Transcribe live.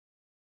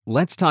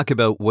Let's talk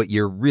about what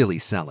you're really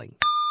selling.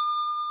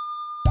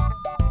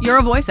 You're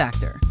a voice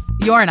actor.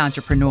 You're an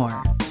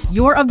entrepreneur.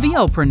 You're a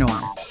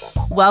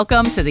VOpreneur.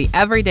 Welcome to the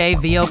Everyday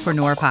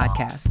VOpreneur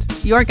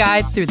podcast, your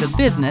guide through the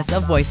business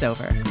of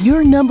voiceover.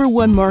 Your number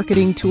one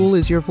marketing tool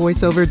is your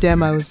voiceover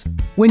demos.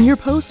 When you're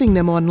posting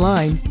them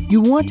online,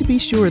 you want to be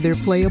sure they're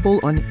playable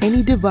on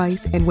any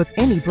device and with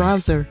any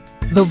browser.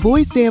 The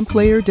VoiceZam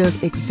player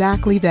does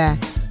exactly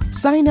that.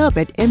 Sign up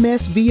at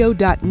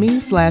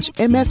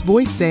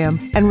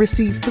msvo.me/msvoicezam and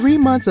receive 3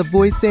 months of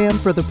VoiceZam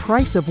for the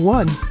price of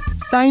one.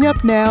 Sign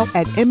up now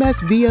at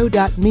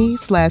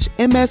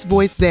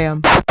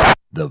msvo.me/msvoicezam.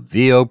 The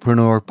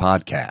VOpreneur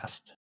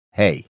Podcast.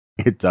 Hey,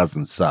 it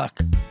doesn't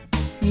suck.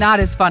 Not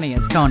as funny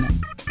as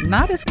Conan.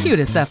 Not as cute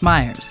as Seth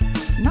Meyers.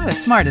 Not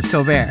as smart as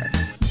Colbert.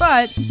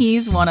 But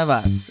he's one of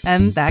us,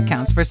 and that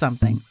counts for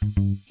something.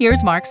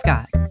 Here's Mark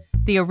Scott,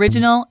 the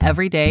original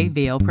Everyday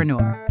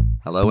VOpreneur.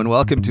 Hello and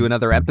welcome to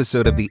another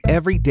episode of the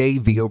Everyday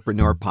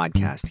VOpreneur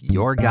podcast,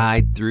 your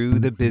guide through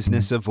the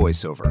business of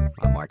voiceover.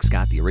 I'm Mark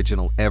Scott, the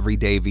original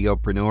Everyday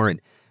VOpreneur, and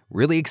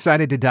really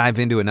excited to dive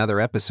into another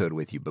episode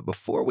with you. But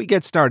before we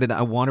get started,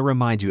 I want to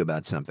remind you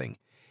about something.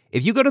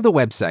 If you go to the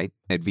website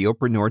at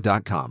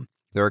VOpreneur.com,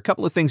 there are a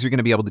couple of things you're going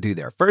to be able to do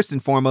there. First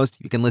and foremost,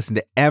 you can listen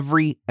to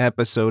every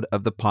episode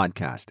of the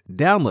podcast.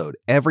 Download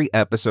every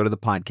episode of the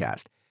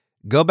podcast.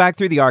 Go back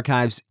through the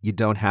archives. You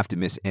don't have to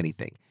miss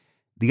anything.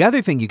 The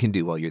other thing you can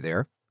do while you're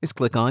there is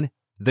click on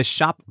the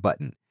shop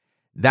button.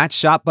 That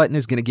shop button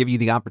is going to give you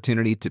the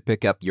opportunity to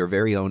pick up your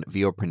very own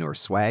VOpreneur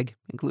swag,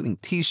 including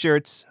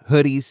t-shirts,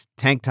 hoodies,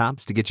 tank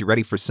tops to get you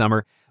ready for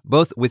summer,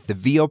 both with the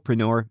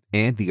VOpreneur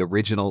and the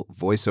original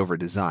voiceover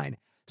design.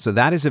 So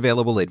that is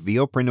available at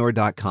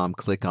VOpreneur.com.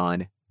 Click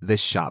on the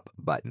shop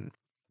button.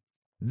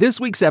 This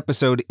week's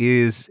episode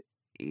is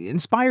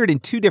inspired in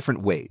two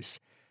different ways,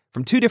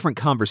 from two different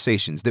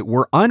conversations that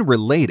were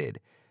unrelated,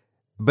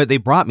 but they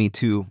brought me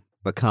to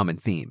a common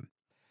theme.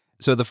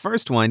 So the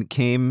first one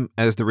came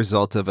as the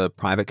result of a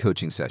private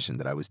coaching session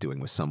that I was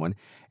doing with someone,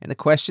 and the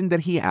question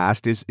that he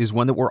asked is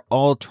one that we're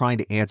all trying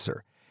to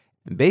answer.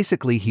 And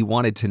basically, he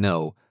wanted to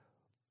know,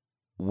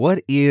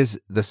 what is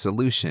the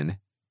solution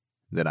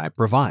that I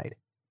provide?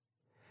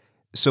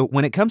 So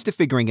when it comes to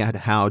figuring out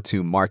how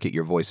to market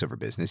your voiceover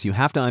business, you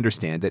have to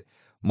understand that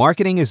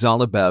marketing is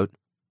all about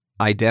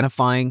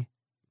identifying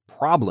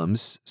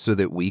problems so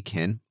that we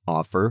can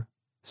offer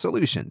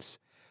solutions.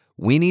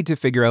 We need to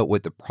figure out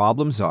what the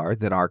problems are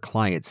that our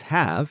clients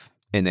have,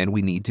 and then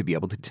we need to be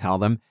able to tell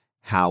them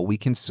how we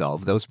can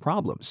solve those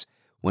problems.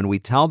 When we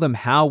tell them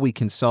how we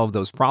can solve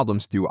those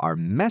problems through our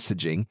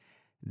messaging,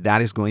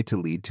 that is going to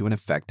lead to an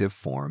effective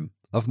form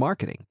of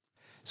marketing.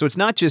 So it's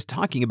not just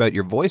talking about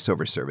your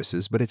voiceover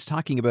services, but it's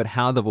talking about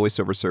how the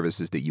voiceover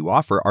services that you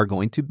offer are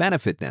going to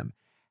benefit them,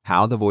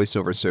 how the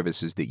voiceover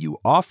services that you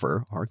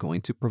offer are going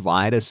to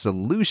provide a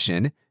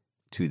solution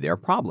to their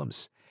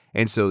problems.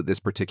 And so this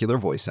particular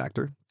voice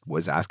actor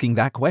was asking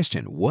that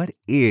question. What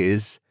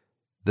is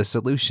the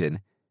solution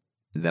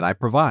that I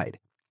provide?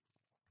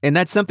 And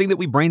that's something that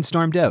we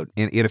brainstormed out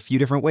in a few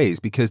different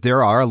ways, because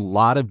there are a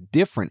lot of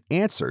different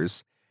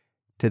answers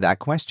to that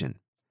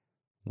question.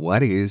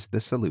 What is the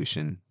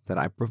solution that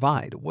I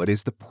provide? What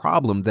is the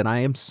problem that I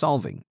am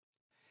solving?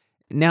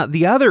 Now,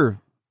 the other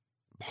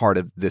part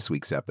of this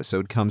week's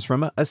episode comes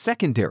from a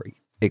secondary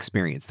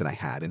experience that I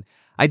had, and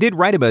I did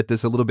write about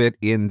this a little bit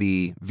in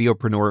the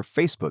VOpreneur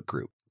Facebook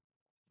group.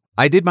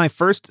 I did my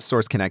first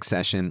Source Connect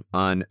session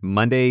on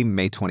Monday,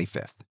 May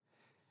 25th.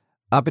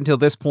 Up until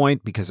this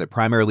point, because I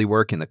primarily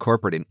work in the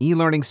corporate and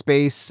e-learning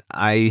space,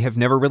 I have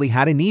never really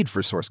had a need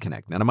for Source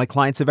Connect. None of my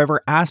clients have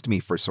ever asked me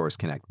for Source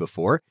Connect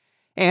before,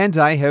 and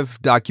I have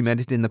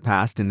documented in the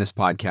past in this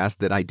podcast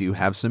that I do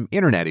have some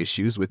internet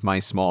issues with my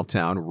small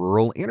town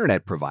rural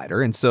internet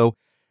provider, and so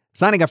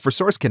signing up for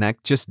Source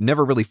Connect just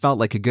never really felt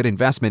like a good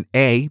investment,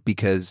 A,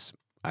 because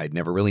I'd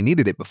never really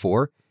needed it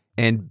before,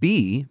 and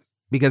B,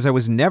 because I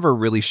was never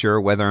really sure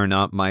whether or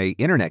not my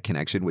internet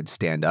connection would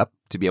stand up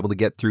to be able to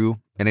get through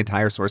an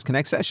entire Source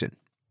Connect session.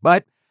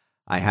 But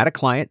I had a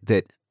client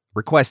that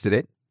requested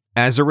it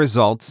as a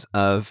result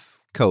of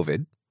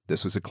COVID.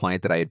 This was a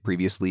client that I had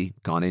previously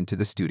gone into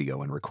the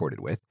studio and recorded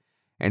with.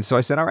 And so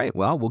I said, all right,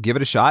 well, we'll give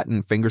it a shot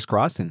and fingers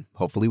crossed, and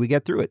hopefully we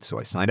get through it. So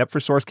I signed up for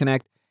Source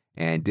Connect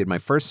and did my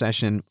first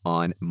session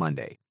on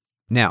Monday.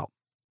 Now,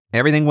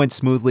 everything went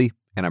smoothly,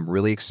 and I'm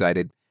really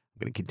excited.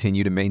 I'm going to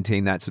continue to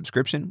maintain that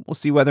subscription. We'll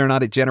see whether or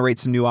not it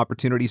generates some new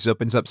opportunities,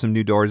 opens up some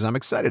new doors. I'm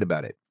excited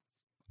about it.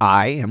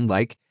 I am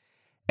like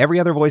every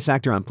other voice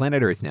actor on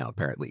planet Earth now,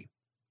 apparently.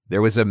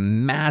 There was a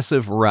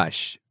massive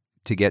rush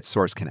to get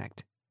Source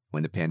Connect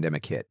when the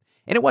pandemic hit.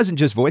 And it wasn't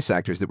just voice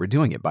actors that were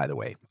doing it, by the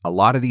way. A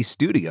lot of these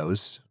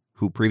studios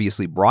who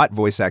previously brought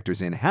voice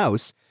actors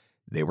in-house,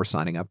 they were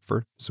signing up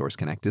for Source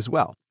Connect as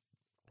well.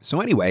 So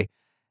anyway,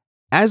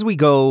 as we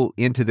go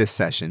into this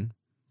session,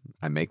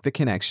 I make the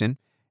connection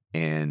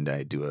and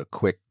I do a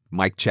quick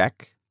mic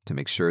check to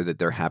make sure that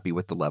they're happy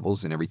with the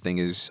levels and everything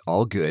is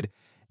all good.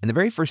 And the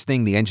very first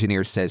thing the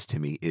engineer says to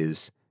me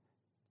is,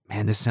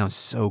 "Man, this sounds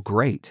so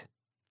great."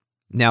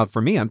 Now,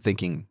 for me, I'm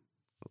thinking,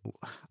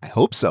 I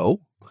hope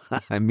so.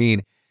 I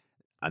mean,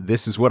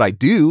 this is what I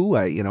do.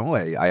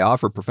 I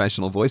offer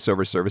professional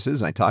voiceover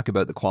services. And I talk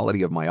about the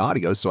quality of my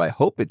audio, so I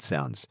hope it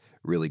sounds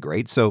really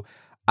great. So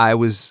I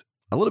was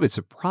a little bit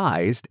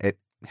surprised at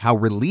how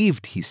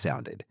relieved he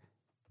sounded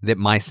that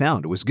my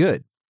sound was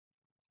good.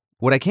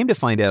 What I came to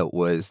find out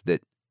was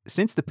that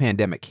since the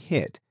pandemic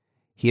hit,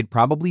 he had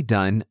probably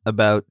done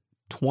about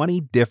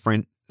 20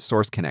 different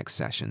Source Connect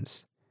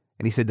sessions.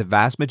 And he said the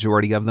vast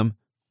majority of them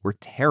were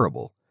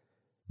terrible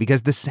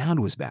because the sound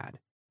was bad.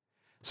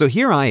 So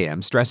here I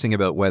am stressing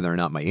about whether or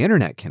not my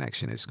internet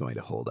connection is going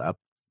to hold up.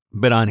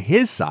 But on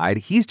his side,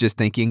 he's just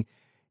thinking,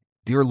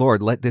 dear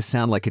Lord, let this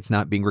sound like it's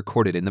not being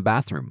recorded in the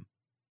bathroom.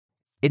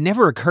 It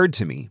never occurred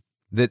to me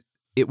that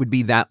it would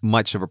be that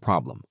much of a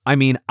problem. I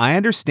mean, I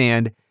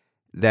understand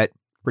that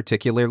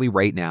particularly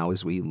right now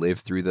as we live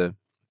through the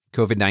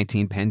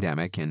COVID-19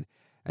 pandemic and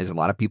as a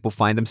lot of people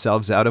find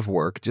themselves out of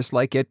work, just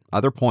like at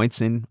other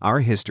points in our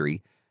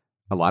history,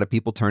 a lot of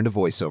people turn to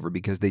voiceover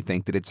because they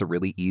think that it's a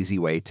really easy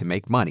way to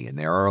make money. And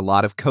there are a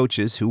lot of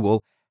coaches who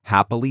will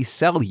happily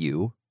sell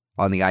you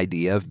on the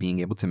idea of being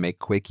able to make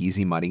quick,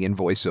 easy money in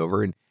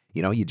voiceover. And,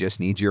 you just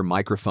need your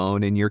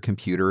microphone and your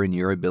computer and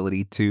your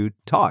ability to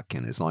talk.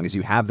 And as long as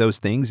you have those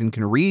things and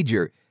can read,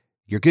 you're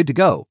good to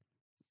go.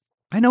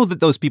 I know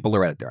that those people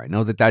are out there. I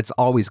know that that's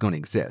always going to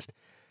exist.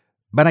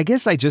 But I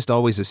guess I just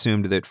always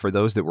assumed that for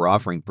those that were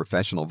offering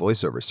professional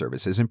voiceover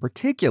services, and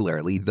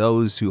particularly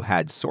those who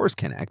had Source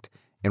Connect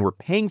and were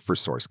paying for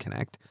Source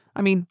Connect,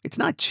 I mean, it's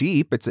not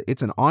cheap.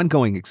 It's an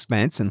ongoing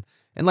expense, and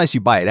unless you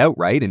buy it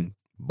outright, and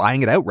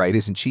buying it outright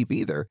isn't cheap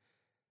either.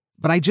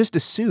 But I just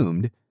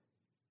assumed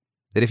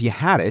that if you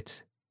had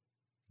it,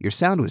 your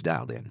sound was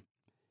dialed in.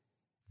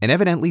 And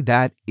evidently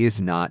that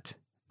is not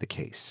the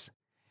case.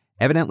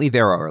 Evidently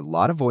there are a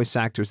lot of voice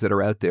actors that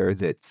are out there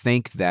that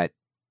think that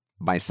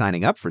by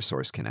signing up for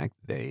Source Connect,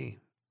 they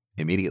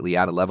immediately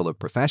add a level of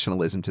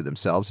professionalism to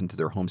themselves and to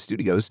their home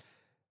studios,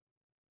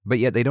 but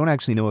yet they don't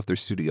actually know if their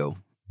studio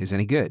is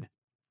any good.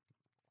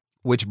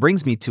 Which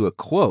brings me to a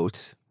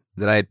quote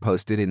that I had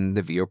posted in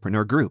the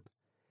VOpreneur group.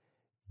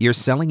 You're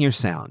selling your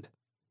sound.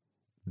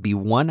 Be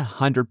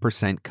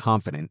 100%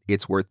 confident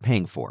it's worth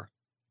paying for.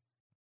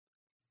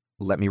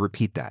 Let me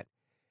repeat that.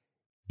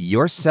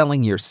 You're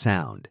selling your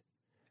sound.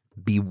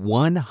 Be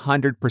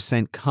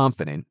 100%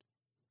 confident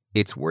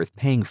it's worth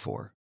paying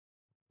for.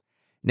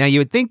 Now, you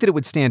would think that it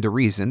would stand to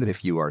reason that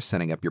if you are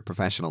setting up your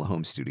professional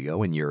home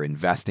studio and you're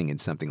investing in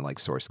something like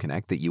Source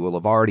Connect, that you will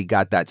have already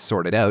got that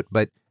sorted out,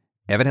 but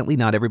evidently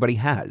not everybody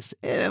has.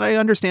 And I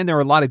understand there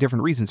are a lot of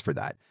different reasons for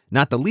that,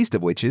 not the least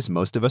of which is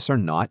most of us are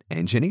not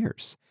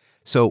engineers.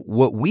 So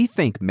what we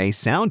think may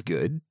sound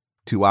good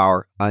to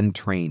our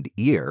untrained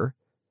ear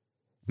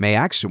may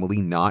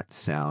actually not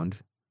sound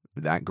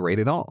that great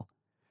at all.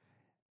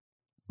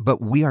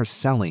 But we are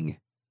selling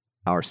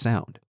our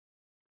sound.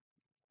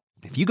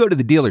 If you go to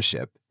the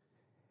dealership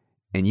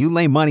and you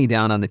lay money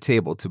down on the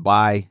table to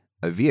buy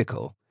a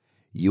vehicle,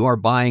 you are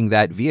buying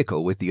that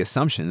vehicle with the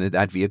assumption that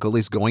that vehicle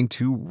is going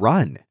to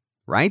run,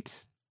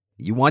 right?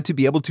 You want to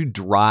be able to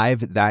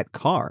drive that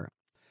car.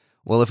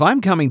 Well, if I'm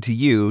coming to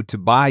you to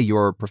buy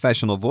your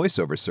professional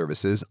voiceover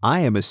services, I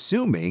am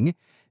assuming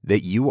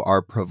that you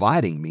are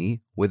providing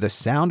me with a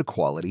sound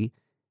quality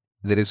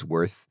that is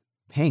worth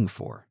paying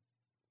for.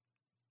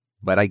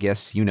 But I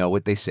guess you know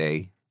what they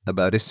say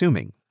about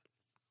assuming.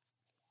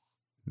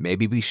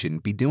 Maybe we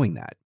shouldn't be doing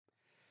that.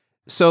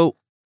 So,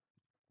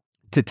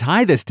 to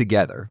tie this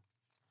together,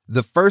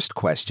 the first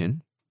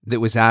question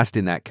that was asked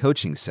in that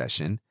coaching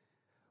session,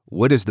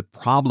 what is the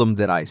problem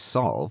that I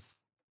solve?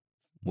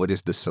 What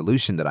is the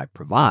solution that I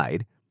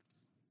provide?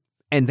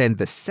 And then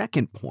the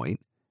second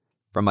point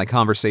from my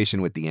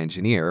conversation with the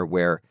engineer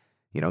where,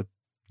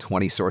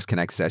 20 Source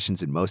Connect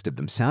sessions and most of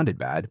them sounded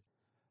bad,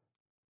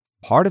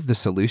 part of the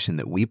solution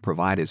that we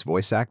provide as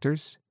voice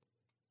actors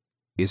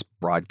is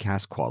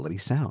broadcast quality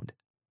sound.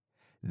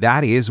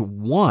 That is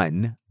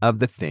one of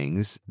the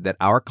things that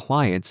our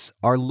clients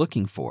are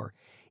looking for.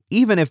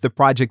 Even if the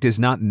project is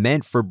not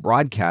meant for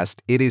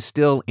broadcast, it is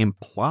still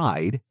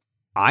implied,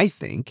 I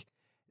think,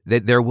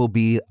 that there will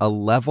be a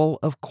level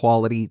of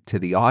quality to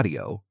the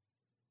audio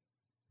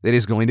that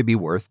is going to be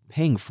worth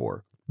paying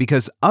for,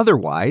 because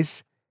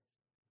otherwise,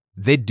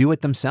 they'd do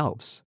it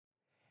themselves.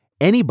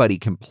 Anybody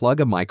can plug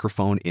a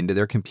microphone into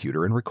their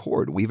computer and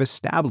record. We've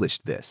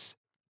established this.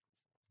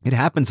 It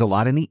happens a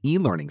lot in the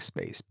e-learning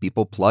space.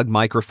 People plug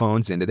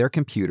microphones into their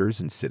computers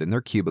and sit in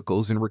their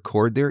cubicles and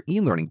record their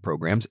e-learning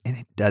programs, and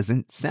it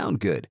doesn't sound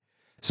good.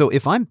 So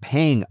if I'm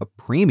paying a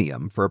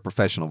premium for a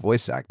professional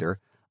voice actor,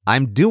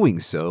 I'm doing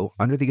so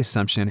under the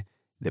assumption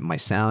that my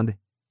sound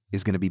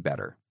is going to be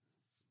better,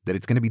 that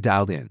it's going to be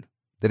dialed in,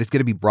 that it's going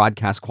to be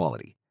broadcast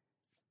quality.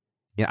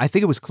 I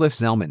think it was Cliff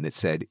Zellman that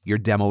said, your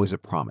demo is a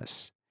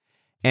promise.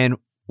 And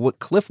what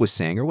Cliff was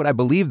saying, or what I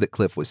believe that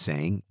Cliff was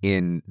saying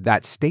in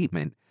that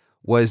statement,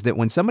 was that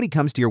when somebody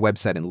comes to your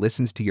website and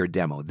listens to your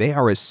demo, they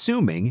are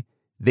assuming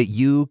that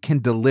you can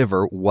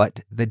deliver what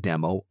the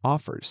demo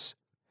offers.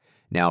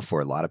 Now, for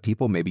a lot of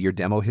people, maybe your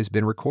demo has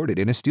been recorded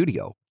in a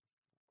studio.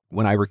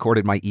 When I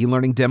recorded my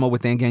e-learning demo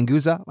with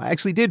Anganguza, I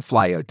actually did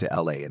fly out to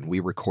LA and we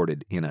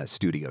recorded in a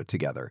studio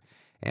together.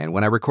 And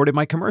when I recorded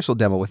my commercial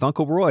demo with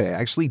Uncle Roy, I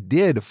actually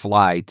did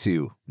fly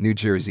to New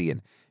Jersey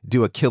and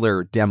do a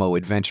killer demo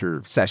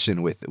adventure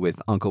session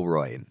with Uncle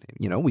Roy.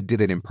 And, we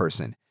did it in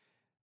person.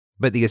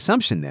 But the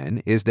assumption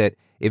then is that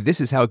if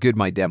this is how good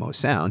my demo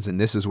sounds and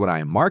this is what I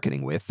am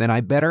marketing with, then I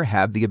better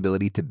have the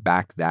ability to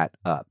back that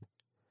up.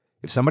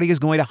 If somebody is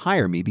going to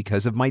hire me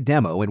because of my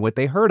demo and what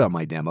they heard on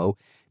my demo,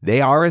 they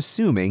are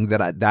assuming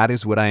that that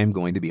is what I am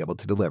going to be able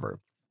to deliver.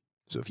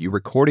 So if you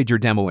recorded your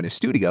demo in a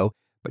studio,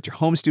 but your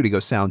home studio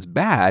sounds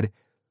bad,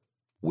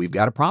 we've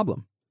got a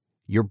problem.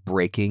 You're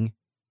breaking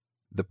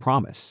the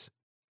promise.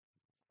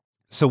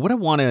 So what I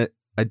want to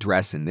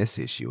address in this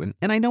issue,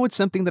 and I know it's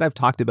something that I've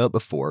talked about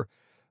before,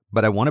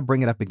 but I want to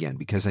bring it up again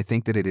because I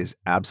think that it is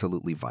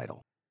absolutely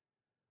vital.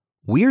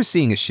 We are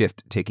seeing a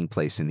shift taking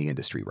place in the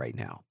industry right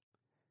now.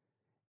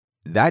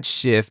 That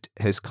shift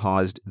has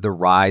caused the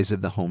rise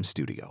of the home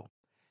studio.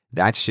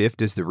 That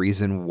shift is the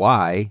reason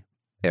why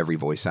every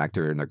voice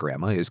actor and their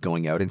grandma is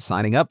going out and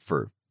signing up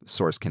for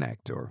Source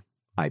Connect or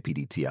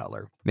IPDTL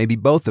or maybe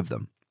both of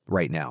them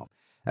right now.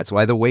 That's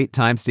why the wait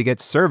times to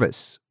get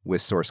service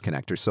with Source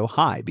Connect are so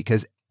high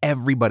because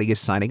everybody is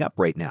signing up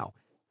right now.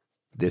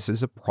 This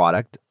is a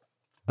product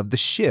of the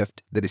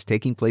shift that is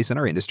taking place in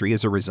our industry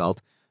as a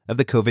result of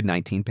the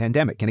COVID-19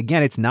 pandemic. And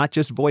again, it's not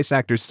just voice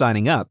actors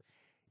signing up,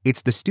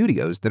 it's the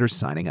studios that are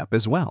signing up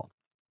as well.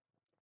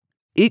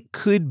 It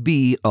could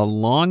be a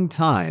long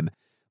time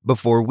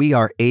before we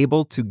are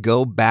able to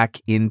go back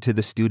into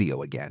the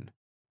studio again.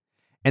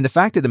 And the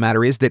fact of the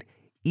matter is that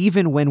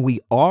even when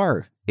we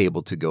are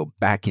able to go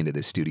back into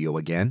the studio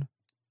again,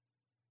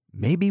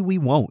 maybe we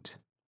won't.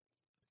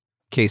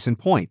 Case in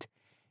point,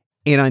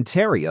 in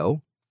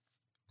Ontario,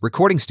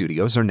 recording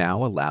studios are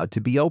now allowed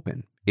to be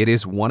open. It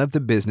is one of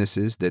the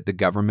businesses that the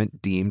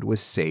government deemed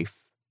was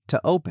safe to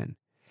open.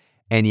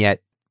 And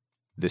yet,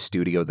 the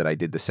studio that I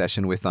did the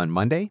session with on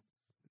Monday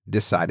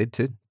decided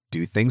to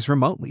do things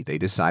remotely. They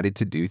decided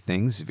to do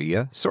things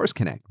via Source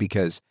Connect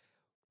because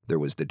there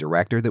was the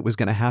director that was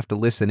going to have to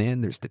listen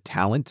in. There's the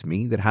talent,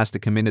 me, that has to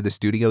come into the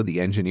studio, the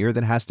engineer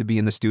that has to be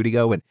in the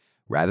studio. And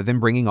rather than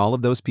bringing all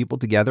of those people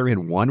together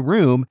in one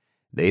room,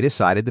 they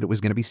decided that it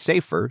was going to be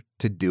safer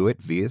to do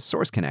it via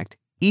Source Connect,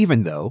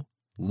 even though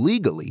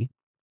legally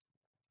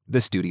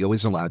the studio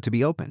is allowed to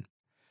be open.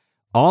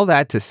 All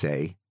that to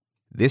say,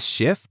 this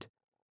shift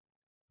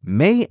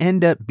may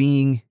end up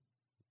being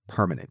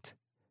permanent.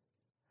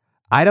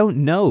 I don't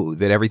know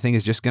that everything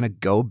is just going to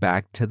go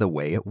back to the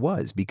way it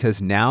was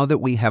because now that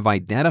we have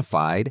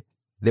identified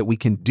that we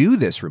can do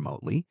this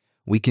remotely,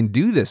 we can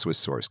do this with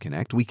Source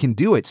Connect, we can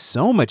do it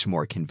so much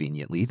more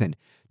conveniently than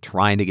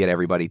trying to get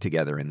everybody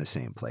together in the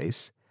same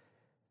place,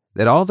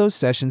 that all those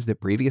sessions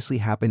that previously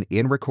happened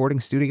in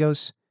recording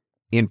studios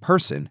in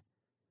person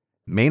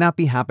may not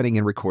be happening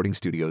in recording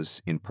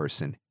studios in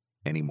person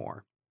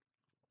anymore.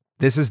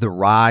 This is the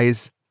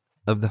rise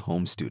of the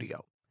home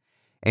studio.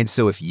 And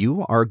so if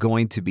you are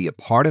going to be a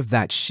part of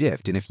that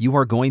shift, and if you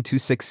are going to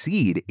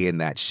succeed in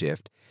that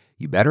shift,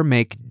 you better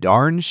make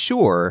darn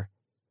sure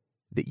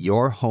that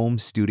your home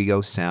studio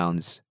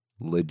sounds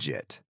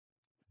legit,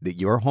 that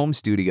your home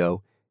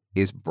studio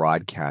is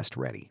broadcast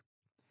ready.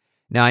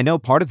 Now, I know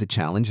part of the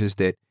challenge is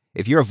that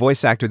if you're a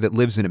voice actor that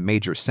lives in a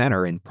major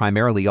center and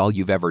primarily all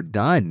you've ever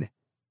done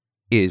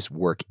is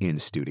work in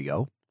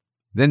studio,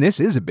 then this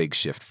is a big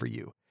shift for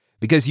you.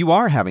 Because you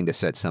are having to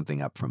set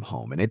something up from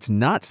home, and it's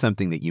not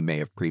something that you may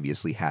have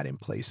previously had in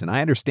place. And I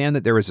understand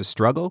that there is a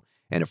struggle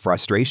and a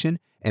frustration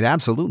and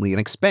absolutely an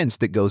expense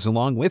that goes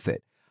along with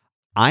it.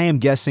 I am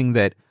guessing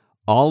that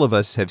all of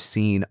us have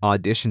seen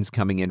auditions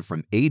coming in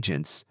from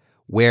agents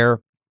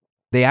where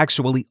they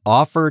actually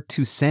offer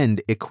to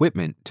send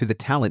equipment to the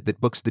talent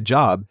that books the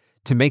job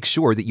to make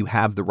sure that you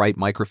have the right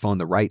microphone,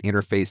 the right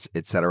interface,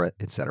 etc.,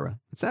 etc.,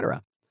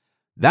 etc.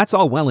 That's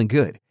all well and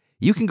good.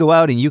 You can go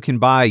out and you can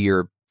buy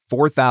your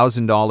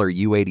 $4,000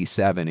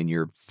 U87 and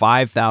your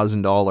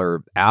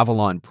 $5,000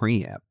 Avalon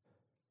preamp.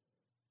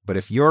 But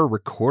if your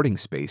recording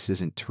space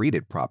isn't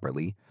treated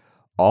properly,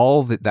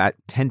 all that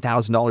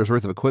 $10,000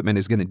 worth of equipment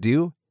is going to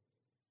do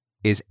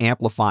is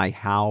amplify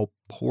how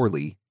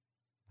poorly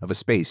of a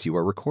space you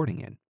are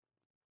recording in.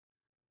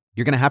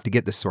 You're going to have to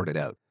get this sorted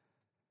out.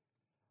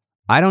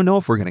 I don't know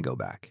if we're going to go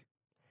back.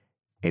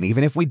 And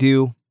even if we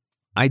do,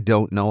 I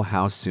don't know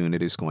how soon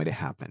it is going to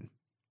happen.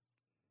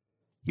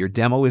 Your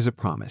demo is a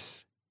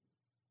promise.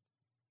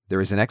 There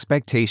is an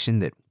expectation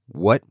that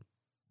what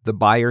the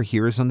buyer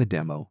hears on the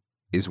demo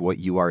is what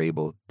you are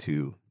able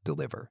to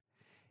deliver.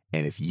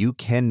 And if you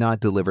cannot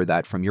deliver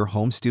that from your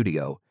home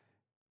studio,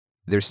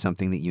 there's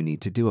something that you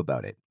need to do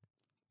about it.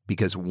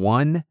 Because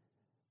one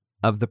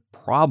of the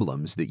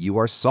problems that you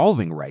are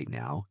solving right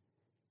now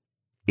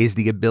is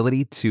the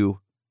ability to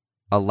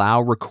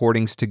allow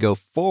recordings to go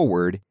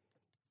forward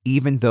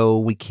even though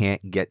we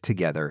can't get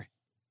together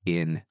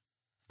in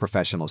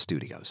professional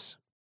studios.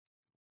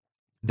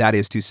 That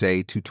is to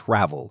say, to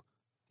travel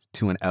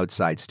to an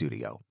outside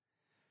studio.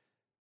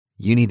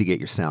 You need to get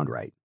your sound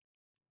right.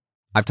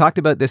 I've talked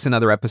about this in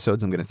other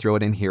episodes. I'm going to throw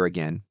it in here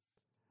again.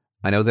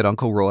 I know that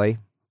Uncle Roy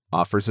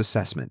offers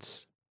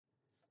assessments.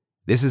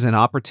 This is an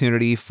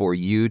opportunity for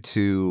you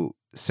to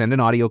send an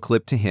audio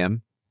clip to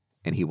him,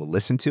 and he will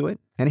listen to it,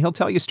 and he'll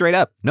tell you straight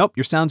up, nope,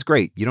 your sound's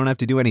great. You don't have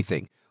to do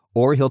anything.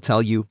 Or he'll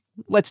tell you,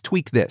 let's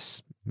tweak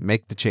this,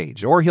 make the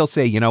change. Or he'll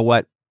say, you know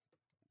what?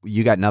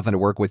 You got nothing to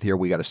work with here.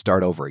 We got to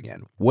start over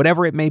again.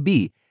 Whatever it may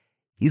be,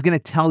 he's going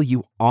to tell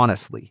you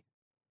honestly,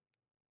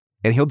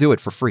 and he'll do it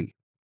for free.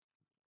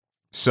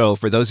 So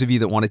for those of you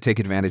that want to take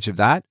advantage of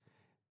that,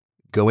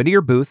 go into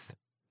your booth,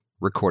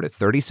 record a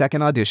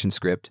 30-second audition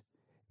script,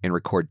 and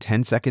record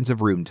 10 seconds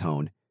of room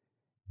tone,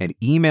 and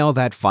email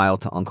that file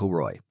to Uncle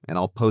Roy. And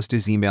I'll post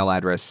his email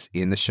address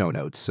in the show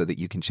notes so that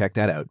you can check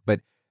that out. But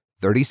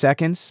 30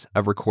 seconds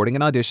of recording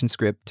an audition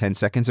script, 10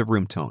 seconds of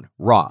room tone,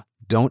 raw.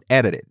 Don't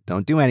edit it.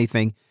 Don't do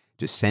anything.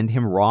 Just send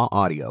him raw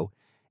audio,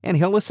 and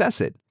he'll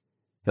assess it.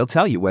 He'll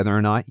tell you whether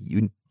or not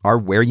you are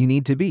where you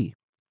need to be.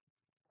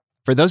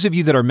 For those of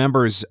you that are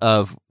members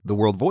of the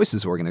World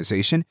Voices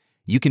organization,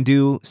 you can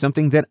do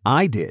something that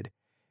I did,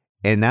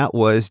 and that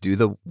was do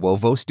the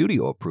Wovo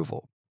Studio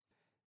approval.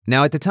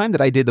 Now, at the time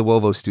that I did the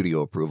Wovo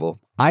Studio approval,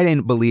 I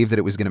didn't believe that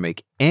it was going to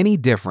make any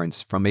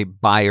difference from a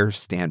buyer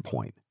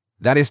standpoint.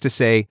 That is to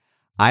say,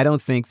 I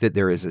don't think that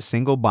there is a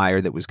single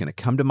buyer that was going to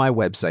come to my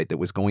website that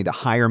was going to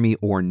hire me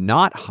or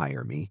not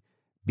hire me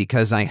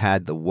because I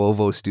had the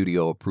Wovo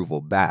Studio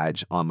approval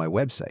badge on my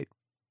website.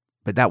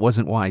 But that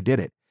wasn't why I did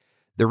it.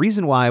 The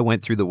reason why I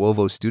went through the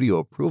Wovo Studio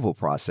approval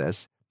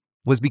process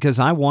was because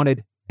I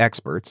wanted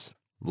experts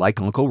like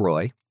Uncle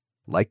Roy,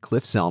 like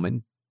Cliff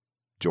Zellman,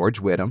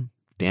 George Whittam,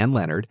 Dan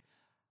Leonard.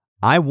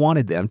 I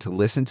wanted them to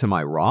listen to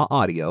my raw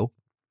audio.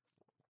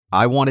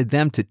 I wanted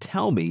them to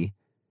tell me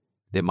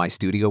that my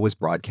studio was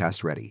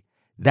broadcast ready.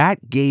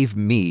 That gave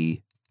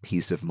me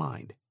peace of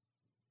mind.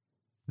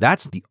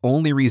 That's the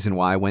only reason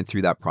why I went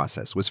through that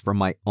process, was for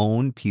my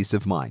own peace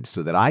of mind,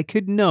 so that I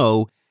could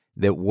know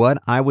that what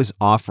I was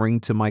offering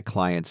to my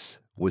clients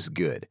was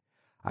good.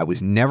 I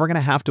was never going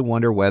to have to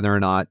wonder whether or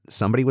not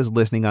somebody was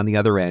listening on the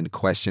other end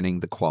questioning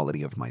the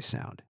quality of my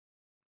sound.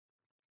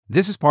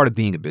 This is part of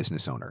being a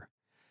business owner.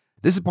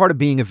 This is part of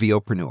being a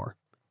VOpreneur.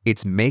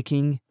 It's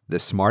making the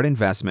smart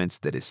investments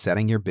that is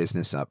setting your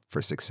business up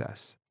for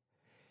success.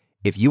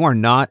 If you are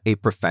not a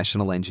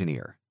professional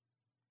engineer,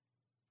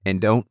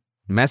 and don't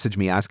message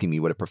me asking me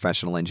what a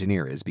professional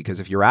engineer is, because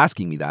if you're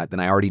asking me that, then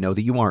I already know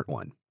that you aren't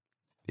one.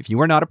 If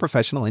you are not a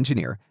professional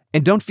engineer,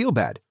 and don't feel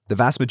bad, the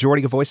vast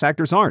majority of voice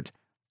actors aren't.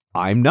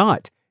 I'm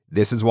not.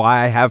 This is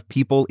why I have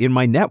people in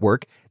my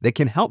network that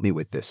can help me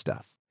with this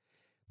stuff.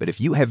 But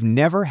if you have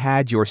never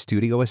had your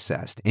studio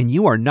assessed and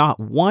you are not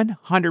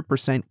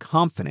 100%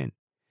 confident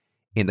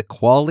in the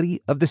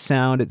quality of the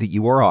sound that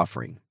you are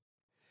offering,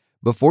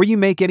 before you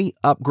make any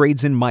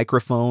upgrades in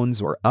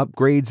microphones or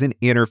upgrades in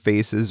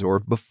interfaces, or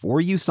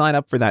before you sign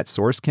up for that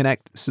Source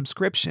Connect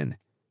subscription,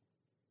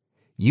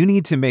 you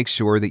need to make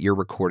sure that your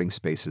recording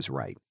space is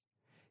right.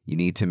 You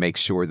need to make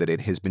sure that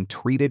it has been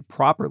treated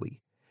properly,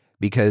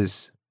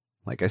 because,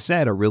 like I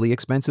said, a really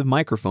expensive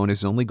microphone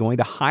is only going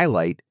to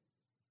highlight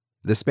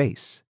the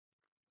space.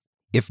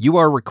 If you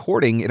are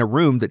recording in a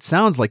room that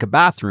sounds like a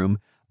bathroom,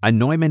 a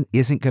Neumann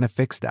isn't going to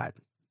fix that.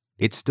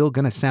 It's still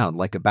going to sound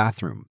like a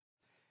bathroom.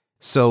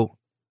 So,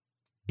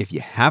 if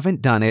you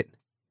haven't done it,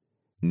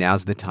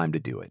 now's the time to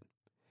do it.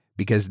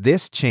 Because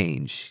this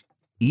change,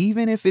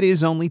 even if it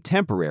is only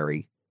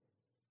temporary,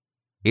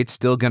 it's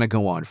still going to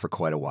go on for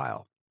quite a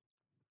while.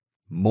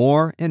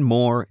 More and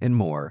more and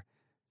more,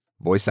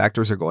 voice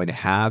actors are going to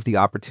have the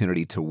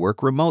opportunity to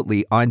work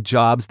remotely on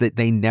jobs that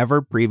they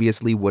never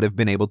previously would have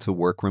been able to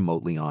work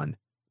remotely on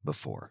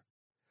before.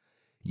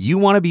 You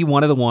want to be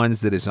one of the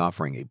ones that is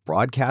offering a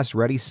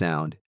broadcast-ready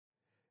sound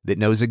that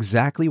knows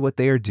exactly what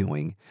they are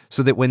doing,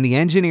 so that when the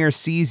engineer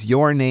sees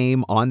your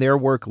name on their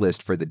work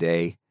list for the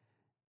day,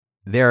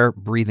 they're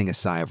breathing a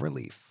sigh of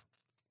relief.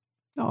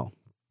 Oh,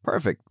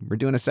 perfect. We're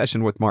doing a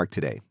session with Mark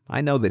today.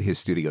 I know that his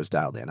studio's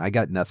dialed in. I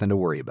got nothing to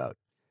worry about.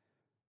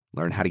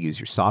 Learn how to use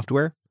your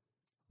software.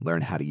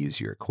 Learn how to use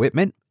your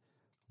equipment.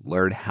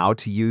 Learn how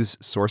to use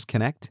Source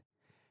Connect.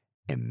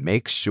 And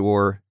make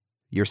sure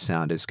your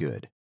sound is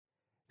good.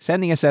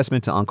 Send the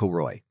assessment to Uncle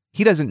Roy.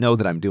 He doesn't know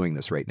that I'm doing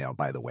this right now,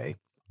 by the way.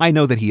 I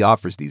know that he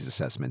offers these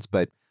assessments,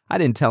 but I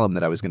didn't tell him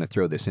that I was going to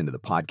throw this into the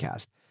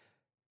podcast.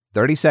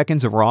 30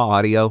 seconds of raw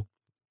audio,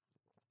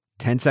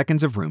 10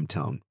 seconds of room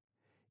tone.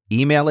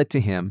 Email it to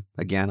him.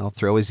 Again, I'll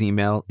throw his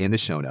email in the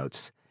show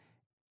notes.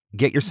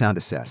 Get your sound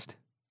assessed.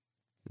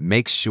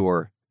 Make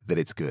sure that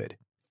it's good.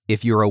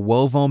 If you're a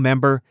Wovo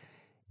member,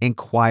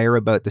 inquire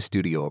about the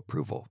studio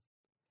approval.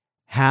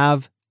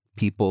 Have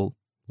people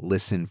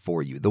listen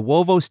for you. The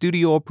Wovo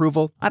Studio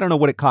approval, I don't know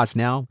what it costs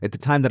now. At the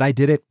time that I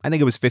did it, I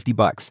think it was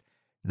 $50.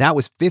 That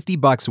was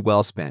 $50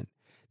 well spent.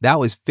 That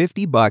was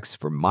 $50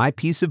 for my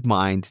peace of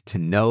mind to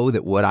know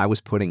that what I was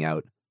putting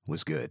out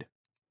was good.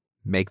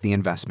 Make the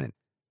investment.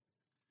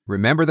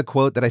 Remember the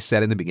quote that I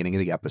said in the beginning of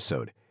the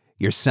episode.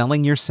 You're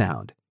selling your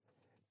sound.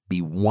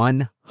 Be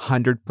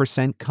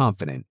 100%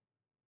 confident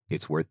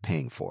it's worth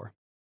paying for.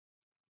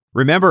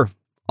 Remember,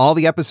 All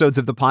the episodes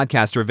of the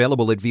podcast are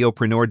available at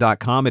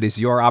VOpreneur.com. It is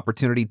your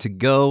opportunity to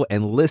go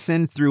and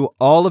listen through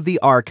all of the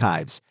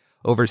archives.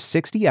 Over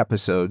 60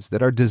 episodes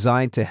that are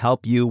designed to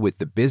help you with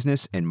the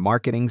business and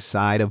marketing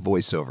side of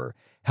voiceover,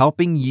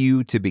 helping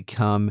you to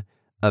become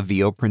a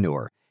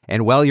VOpreneur.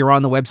 And while you're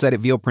on the website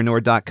at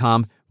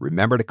VOpreneur.com,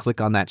 remember to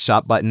click on that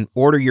shop button,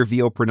 order your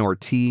VOpreneur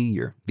tee,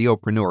 your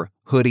VOpreneur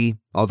hoodie,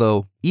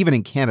 although even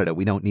in Canada,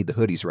 we don't need the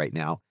hoodies right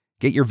now.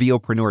 Get your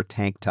VOpreneur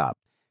tank top.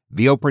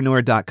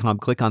 VOpreneur.com,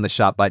 click on the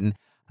shop button.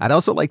 I'd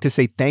also like to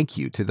say thank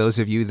you to those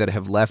of you that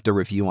have left a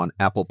review on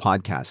Apple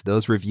Podcasts.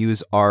 Those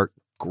reviews are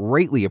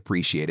greatly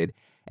appreciated,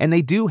 and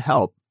they do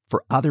help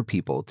for other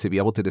people to be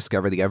able to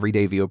discover the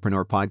Everyday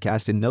VOpreneur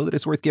podcast and know that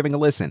it's worth giving a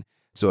listen.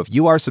 So if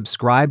you are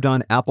subscribed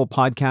on Apple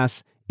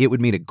Podcasts, it would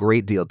mean a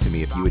great deal to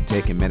me if you would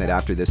take a minute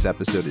after this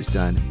episode is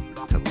done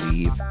to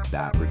leave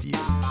that review.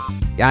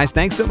 Guys,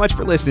 thanks so much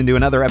for listening to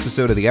another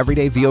episode of the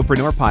Everyday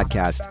VOpreneur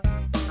podcast.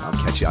 I'll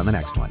catch you on the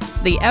next one.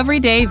 The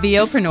Everyday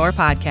VOpreneur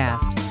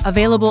podcast.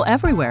 Available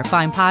everywhere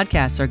fine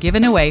podcasts are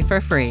given away for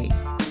free.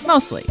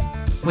 Mostly,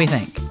 we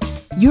think.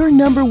 Your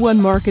number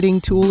one marketing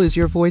tool is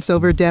your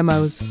voiceover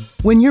demos.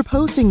 When you're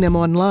posting them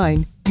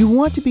online, you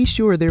want to be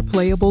sure they're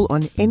playable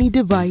on any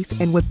device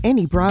and with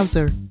any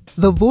browser.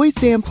 The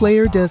VoiceZam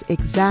player does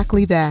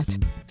exactly that.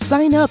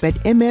 Sign up at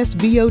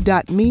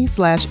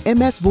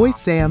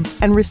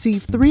msvo.me/msvoicezam and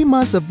receive 3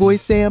 months of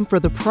VoiceZam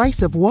for the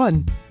price of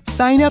one.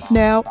 Sign up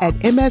now at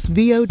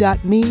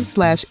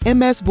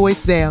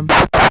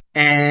msvo.me/msvoicezam.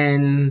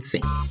 And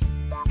sing.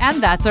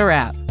 And that's a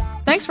wrap.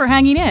 Thanks for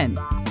hanging in.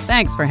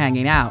 Thanks for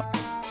hanging out.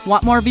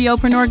 Want more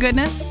VOpreneur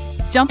goodness?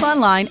 Jump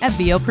online at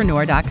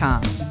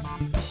VOpreneur.com.